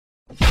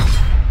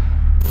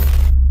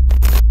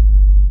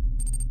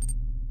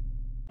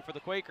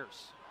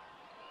Quakers.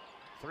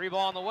 Three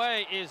ball on the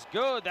way is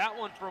good. That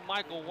one from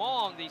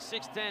Michael.B.Wang, the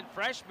 6'10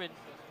 freshman.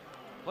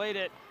 Played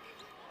it.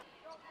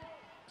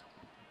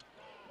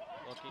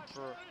 Looking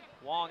for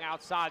Wang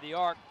outside the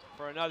arc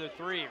for another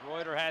three.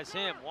 Reuter has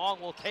him.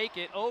 Wang will take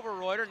it over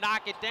Reuter,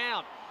 knock it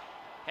down.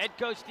 Head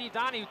coach Steve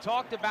Donahue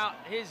talked about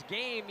his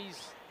game.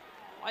 He's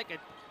like an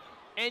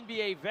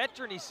NBA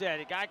veteran, he said.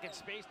 A guy can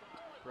space.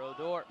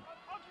 Brodeur.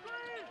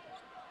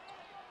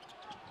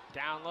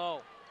 Down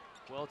low.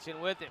 Wilson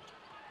with him.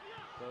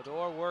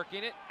 Brodeur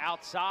working it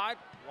outside.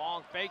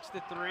 Wang fakes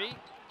the three.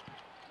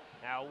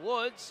 Now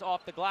Woods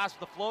off the glass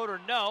with the floater,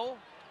 no,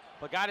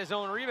 but got his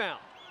own rebound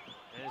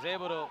and is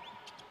able to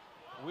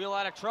wheel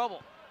out of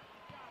trouble.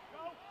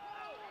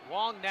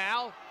 Wang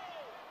now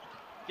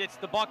gets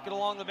the bucket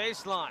along the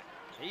baseline.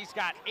 He's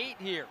got 8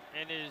 here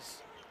in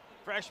his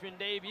freshman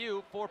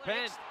debut for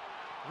Penn.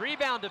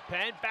 Rebound to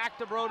Penn, back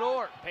to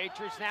Brodeur.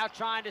 Patriots now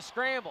trying to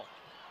scramble.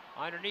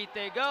 Underneath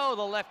they go,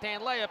 the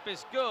left-hand layup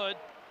is good.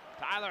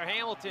 Tyler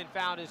Hamilton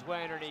found his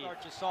way underneath.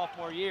 Starts his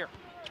sophomore year.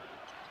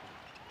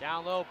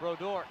 Down low,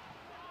 Brodeur.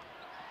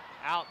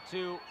 Out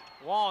to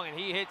Wang, and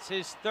he hits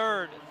his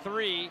third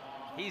three.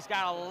 He's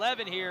got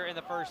 11 here in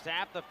the first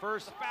half. The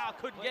first foul,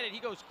 couldn't get it. He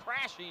goes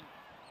crashing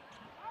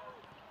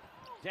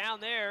down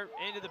there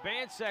into the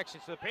band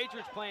section. So the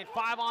Patriots playing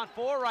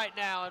 5-on-4 right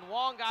now, and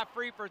Wang got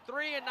free for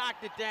three and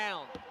knocked it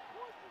down.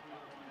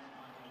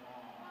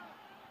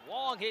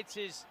 Wang hits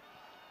his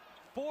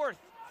fourth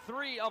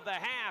three of the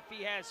half.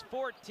 He has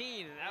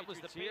 14, and that was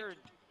the period.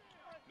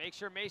 Make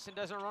sure Mason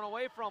doesn't run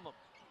away from him.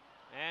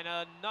 And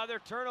another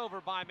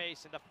turnover by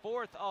Mason, the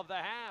fourth of the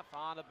half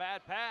on a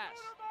bad pass.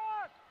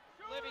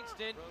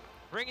 Livingston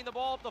bringing the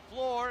ball up the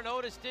floor, and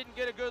Otis didn't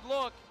get a good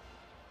look.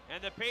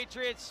 And the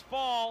Patriots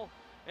fall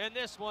in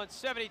this one,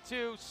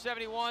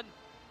 72-71.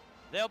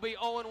 They'll be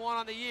 0-1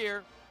 on the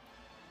year,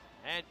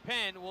 and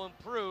Penn will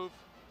improve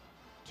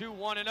to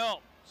 1-0.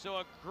 So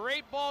a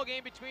great ball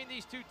game between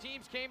these two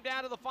teams came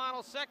down to the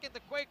final second. The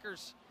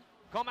Quakers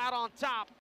come out on top.